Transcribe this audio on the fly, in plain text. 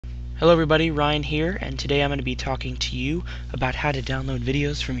Hello everybody, Ryan here, and today I'm going to be talking to you about how to download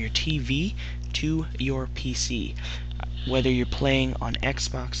videos from your TV to your PC. Whether you're playing on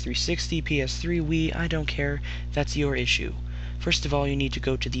Xbox 360, PS3, Wii, I don't care, that's your issue. First of all, you need to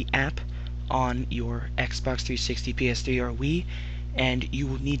go to the app on your Xbox 360, PS3, or Wii, and you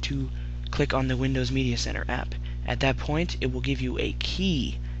will need to click on the Windows Media Center app. At that point, it will give you a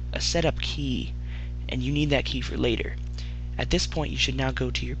key, a setup key, and you need that key for later. At this point, you should now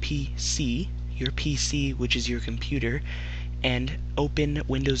go to your PC, which is your computer, and open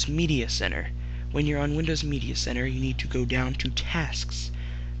Windows Media Center. When you're on Windows Media Center, you need to go down to Tasks,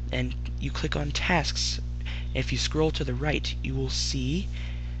 and you click on Tasks. If you scroll to the right, you will see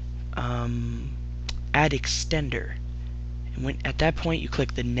Add Extender. And at that point, you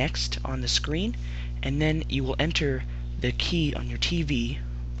click the Next on the screen, and then you will enter the key on your TV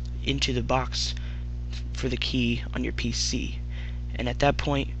into the box for the key on your PC. And at that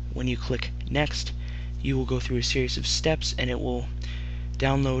point, when you click Next, you will go through a series of steps and it will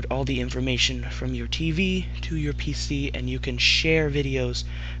download all the information from your TV to your PC, and you can share videos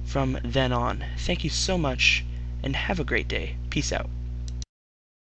from then on. Thank you so much and have a great day. Peace out.